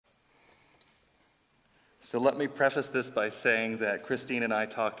So let me preface this by saying that Christine and I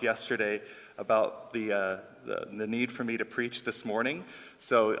talked yesterday about the need for me to preach this morning.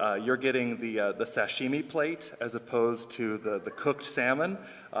 So you're getting the sashimi plate as opposed to the cooked salmon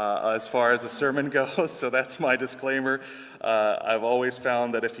as far as the sermon goes. So that's my disclaimer. I've always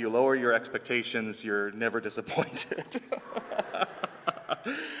found that if you lower your expectations, you're never disappointed.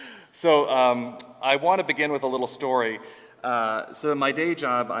 So I want to begin with a little story. So in my day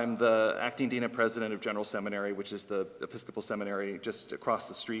job, I'm the acting dean and president of General Seminary, which is the Episcopal Seminary just across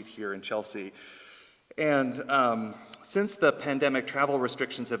the street here in Chelsea. And since the pandemic travel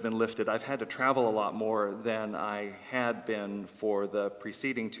restrictions have been lifted, I've had to travel a lot more than I had been for the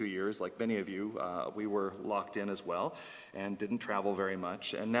preceding 2 years. Like many of you, we were locked in as well and didn't travel very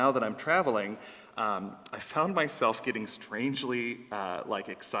much. And now that I'm traveling, I found myself getting strangely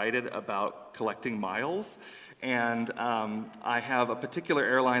excited about collecting miles. And I have a particular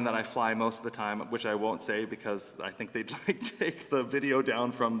airline that I fly most of the time, which I won't say because I think they'd take the video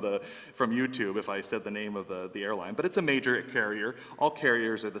down from YouTube if I said the name of the airline. But it's a major carrier. All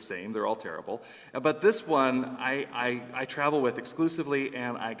carriers are the same. They're all terrible. But this one I travel with exclusively,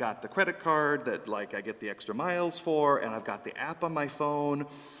 and I got the credit card that I get the extra miles for, and I've got the app on my phone.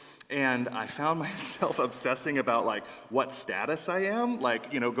 And I found myself obsessing about what status I am,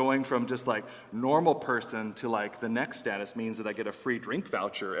 going from just normal person to the next status means that I get a free drink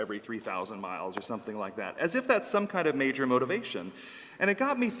voucher every 3,000 miles or something like that, as if that's some kind of major motivation. And it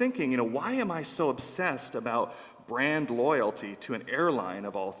got me thinking, why am I so obsessed about brand loyalty to an airline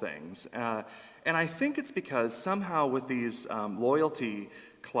of all things? And I think it's because somehow with these loyalty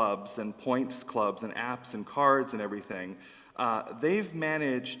clubs and points clubs and apps and cards and everything, they've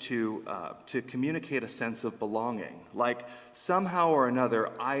managed to communicate a sense of belonging. Somehow or another,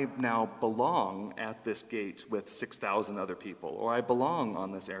 I now belong at this gate with 6,000 other people, or I belong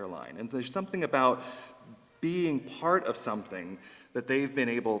on this airline. And there's something about being part of something that they've been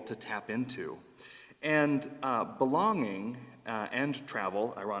able to tap into. And belonging and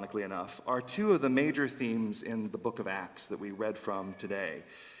travel, ironically enough, are two of the major themes in the book of Acts that we read from today.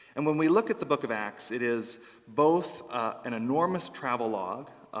 And when we look at the book of Acts, it is both an enormous travelogue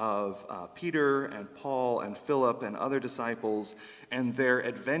of Peter and Paul and Philip and other disciples and their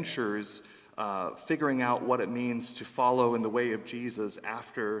adventures figuring out what it means to follow in the way of Jesus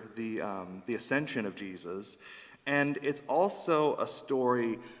after the ascension of Jesus. And it's also a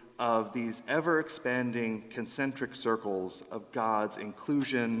story of these ever-expanding concentric circles of God's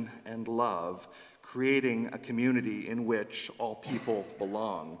inclusion and love, creating a community in which all people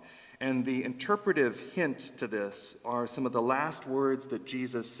belong. And the interpretive hint to this are some of the last words that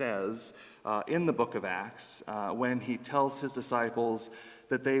Jesus says in the book of Acts when he tells his disciples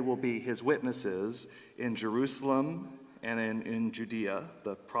that they will be his witnesses in Jerusalem and in Judea,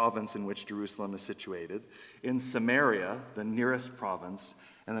 the province in which Jerusalem is situated, in Samaria, the nearest province,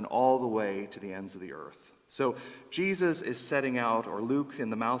 and then all the way to the ends of the earth. So Jesus is setting out, or Luke in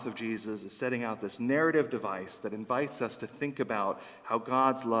the mouth of Jesus is setting out this narrative device that invites us to think about how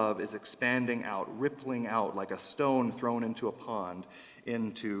God's love is expanding out, rippling out like a stone thrown into a pond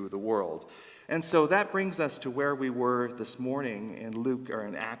into the world. And so that brings us to where we were this morning in Luke, or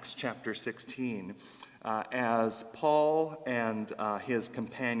in Acts chapter 16, as Paul and his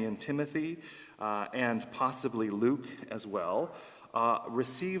companion Timothy, and possibly Luke as well,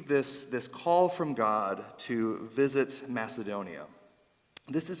 received this call from God to visit Macedonia.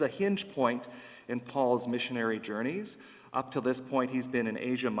 This is a hinge point in Paul's missionary journeys. Up to this point, he's been in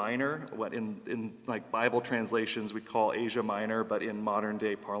Asia Minor, what in Bible translations we call Asia Minor, but in modern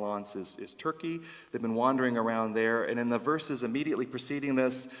day parlance is Turkey. They've been wandering around there, and in the verses immediately preceding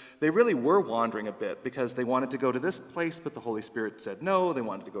this, they really were wandering a bit because they wanted to go to this place, but the Holy Spirit said no. They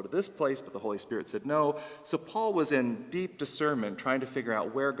wanted to go to this place, but the Holy Spirit said no. So Paul was in deep discernment, trying to figure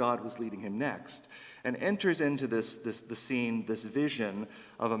out where God was leading him next, and enters into the scene, this vision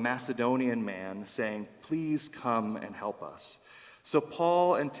of a Macedonian man saying, "Please come and help us." So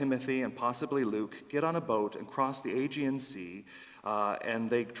Paul and Timothy and possibly Luke get on a boat and cross the Aegean Sea,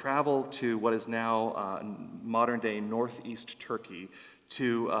 and they travel to what is now modern-day northeast Turkey,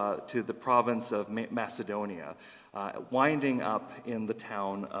 to the province of Macedonia, winding up in the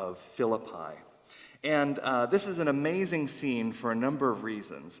town of Philippi. And this is an amazing scene for a number of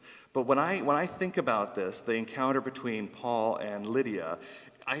reasons. But when I think about this, the encounter between Paul and Lydia,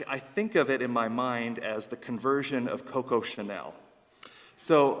 I think of it in my mind as the conversion of Coco Chanel.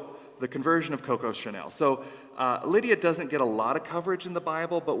 So the conversion of Coco Chanel. So Lydia doesn't get a lot of coverage in the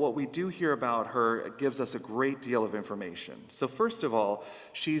Bible, but what we do hear about her gives us a great deal of information. So first of all,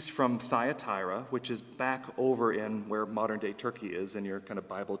 she's from Thyatira, which is back over in where modern-day Turkey is in your kind of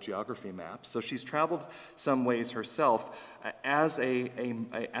Bible geography map. So she's traveled some ways herself as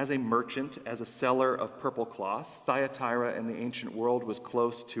a merchant, as a seller of purple cloth. Thyatira in the ancient world was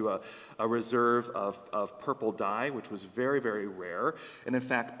close to a reserve of purple dye, which was very, very rare. And in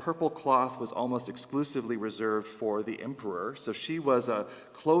fact, purple cloth was almost exclusively reserved for the emperor. So she was a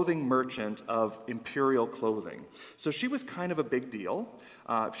clothing merchant of imperial clothing. So she was kind of a big deal.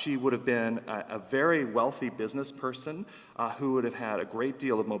 She would have been a very wealthy business person who would have had a great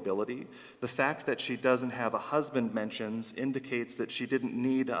deal of mobility. The fact that she doesn't have a husband mentions indicates that she didn't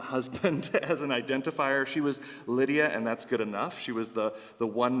need a husband as an identifier. She was Lydia, and that's good enough. She was the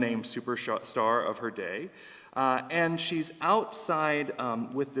one-name superstar of her day. And she's outside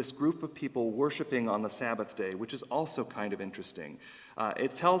with this group of people worshiping on the Sabbath day, which is also kind of interesting.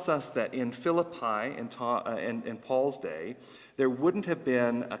 It tells us that in Philippi, in Paul's day, there wouldn't have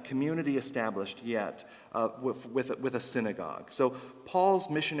been a community established yet with a synagogue. So Paul's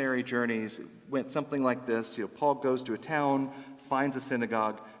missionary journeys went something like this. Paul goes to a town, finds a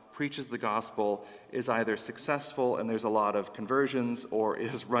synagogue, preaches the gospel, is either successful and there's a lot of conversions, or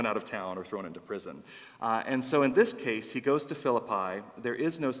is run out of town or thrown into prison. And so in this case, he goes to Philippi. There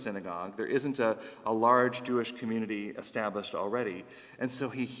is no synagogue. There isn't a large Jewish community established already. And so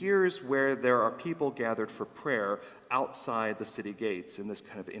he hears where there are people gathered for prayer outside the city gates in this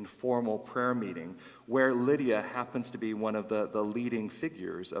kind of informal prayer meeting, where Lydia happens to be one of the leading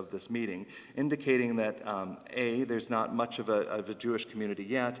figures of this meeting, indicating that A, there's not much of a Jewish community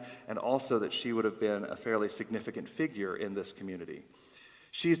yet, and also that she would have been a fairly significant figure in this community.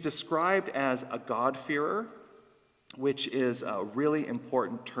 She's described as a God-fearer, which is a really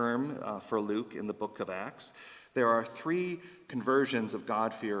important term for Luke in the book of Acts. There are 3 conversions of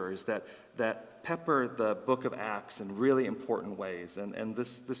God-fearers that pepper the book of Acts in really important ways. And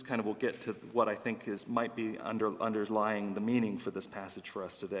this kind of will get to what I think might be underlying the meaning for this passage for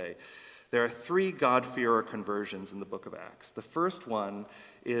us today. There are 3 God-fearer conversions in the book of Acts. The first one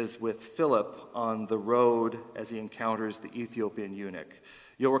is with Philip on the road as he encounters the Ethiopian eunuch.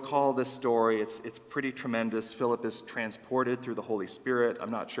 You'll recall this story. It's pretty tremendous. Philip is transported through the Holy Spirit.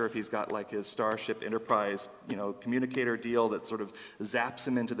 I'm not sure if he's got like his Starship Enterprise, communicator deal that sort of zaps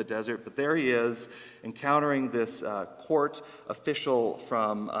him into the desert, but there he is, encountering this court official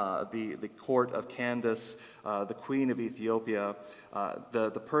from the court of Candace, the queen of Ethiopia.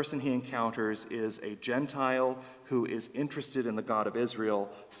 The person he encounters is a Gentile who is interested in the God of Israel,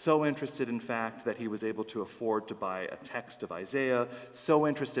 so interested, in fact, that he was able to afford to buy a text of Isaiah, so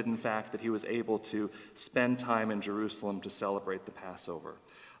interested, in fact, that he was able to spend time in Jerusalem to celebrate the Passover.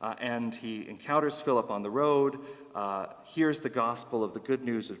 And he encounters Philip on the road, hears the gospel of the good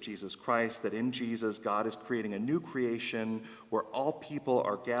news of Jesus Christ, that in Jesus, God is creating a new creation where all people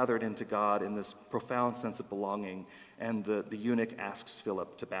are gathered into God in this profound sense of belonging, and the eunuch asks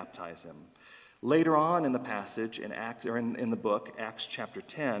Philip to baptize him. Later on in the passage, in the book, Acts chapter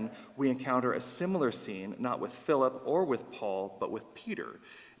 10, we encounter a similar scene, not with Philip or with Paul, but with Peter.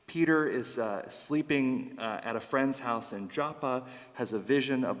 Peter is sleeping at a friend's house in Joppa, has a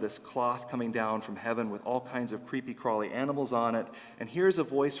vision of this cloth coming down from heaven with all kinds of creepy, crawly animals on it, and hears a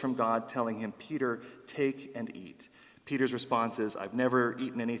voice from God telling him, "Peter, take and eat." Peter's response is, "I've never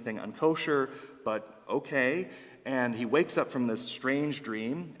eaten anything unkosher, but okay." And he wakes up from this strange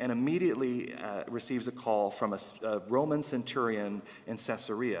dream and immediately receives a call from a Roman centurion in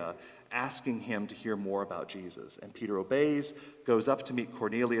Caesarea asking him to hear more about Jesus. And Peter obeys, goes up to meet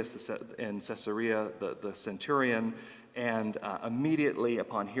Cornelius in Caesarea, the centurion, and immediately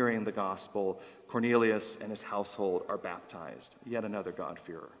upon hearing the gospel, Cornelius and his household are baptized. Yet another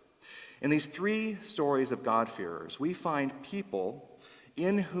God-fearer. In these 3 stories of God-fearers, we find people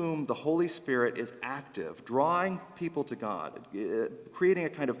in whom the Holy Spirit is active, drawing people to God, creating a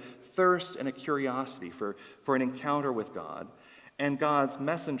kind of thirst and a curiosity for an encounter with God. And God's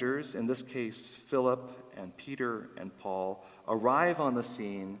messengers, in this case Philip and Peter and Paul, arrive on the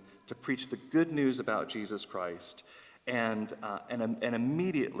scene to preach the good news about Jesus Christ. And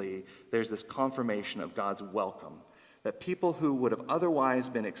immediately there's this confirmation of God's welcome, that people who would have otherwise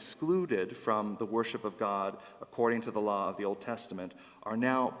been excluded from the worship of God according to the law of the Old Testament are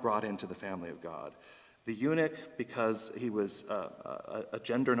now brought into the family of God. The eunuch, because he was a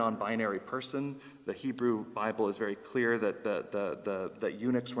gender non-binary person, the Hebrew Bible is very clear that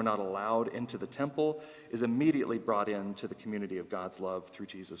eunuchs were not allowed into the temple, is immediately brought into the community of God's love through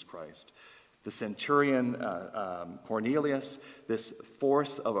Jesus Christ. The centurion Cornelius, this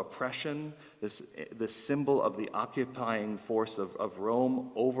force of oppression, this symbol of the occupying force of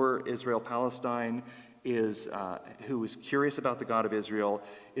Rome over Israel-Palestine, who is curious about the God of Israel,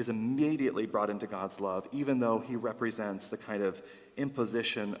 is immediately brought into God's love, even though he represents the kind of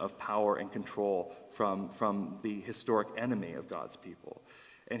imposition of power and control from the historic enemy of God's people.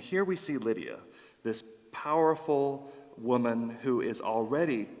 And here we see Lydia, this powerful woman who is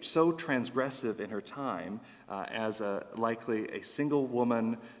already so transgressive in her time, as likely a single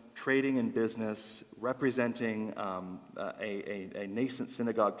woman trading in business, representing a nascent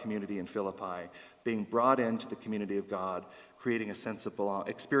synagogue community in Philippi, being brought into the community of God, creating a sense of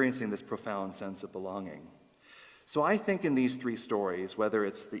experiencing this profound sense of belonging. So I think in these three stories, whether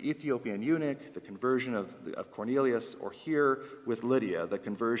it's the Ethiopian eunuch, the conversion of Cornelius, or here with Lydia, the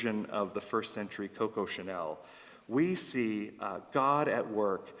conversion of the first century Coco Chanel, we see God at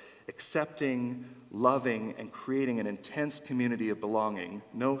work accepting, loving, and creating an intense community of belonging,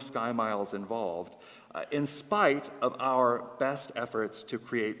 no sky miles involved, in spite of our best efforts to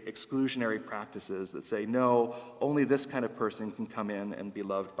create exclusionary practices that say, no, only this kind of person can come in and be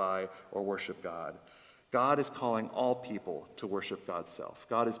loved by or worship God. God is calling all people to worship God's self.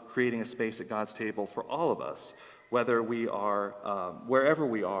 God is creating a space at God's table for all of us, whether we are, wherever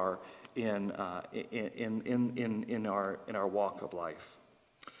we are in our walk of life.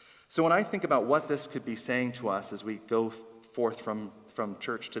 So when I think about what this could be saying to us as we go forth from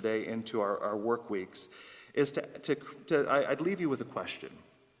church today into our work weeks, is I'd leave you with a question.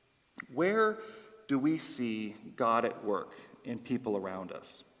 Where do we see God at work in people around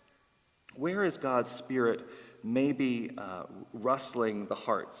us? Where is God's Spirit maybe rustling the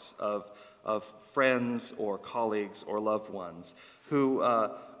hearts of friends or colleagues or loved ones who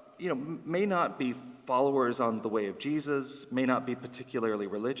may not be followers on the way of Jesus, may not be particularly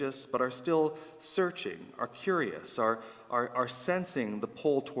religious, but are still searching, are curious, are sensing the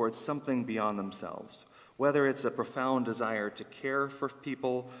pull towards something beyond themselves? Whether it's a profound desire to care for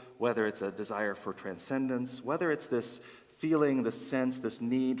people, whether it's a desire for transcendence, whether it's this feeling, the sense, this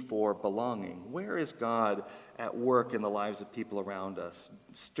need for belonging. Where is God at work in the lives of people around us,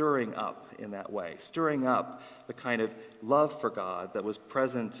 stirring up in that way, stirring up the kind of love for God that was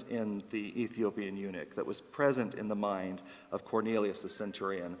present in the Ethiopian eunuch, that was present in the mind of Cornelius the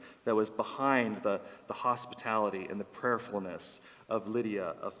centurion, that was behind the hospitality and the prayerfulness of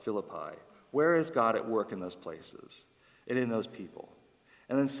Lydia of Philippi? Where is God at work in those places and in those people?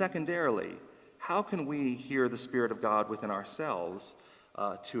 And then secondarily, how can we hear the Spirit of God within ourselves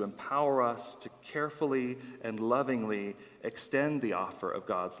to empower us to carefully and lovingly extend the offer of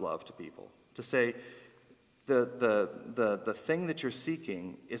God's love to people? To say, the thing that you're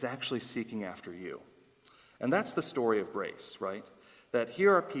seeking is actually seeking after you. And that's the story of grace, right? That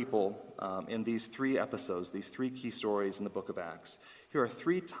here are people in these three episodes, these three key stories in the book of Acts. Here are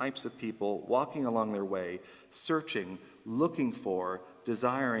three types of people walking along their way, searching, looking for,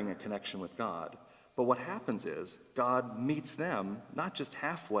 desiring a connection with God. But what happens is God meets them, not just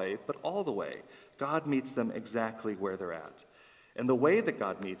halfway, but all the way. God meets them exactly where they're at. And the way that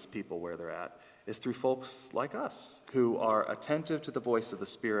God meets people where they're at is through folks like us, who are attentive to the voice of the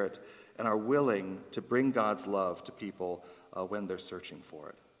Spirit and are willing to bring God's love to people when they're searching for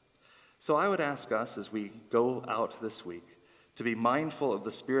it. So I would ask us, as we go out this week, to be mindful of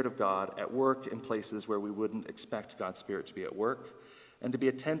the Spirit of God at work in places where we wouldn't expect God's Spirit to be at work, and to be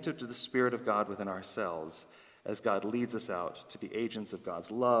attentive to the Spirit of God within ourselves as God leads us out to be agents of God's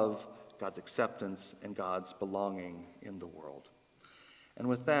love, God's acceptance, and God's belonging in the world. And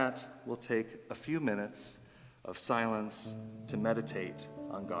with that, we'll take a few minutes of silence to meditate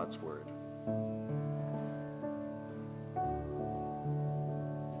on God's word.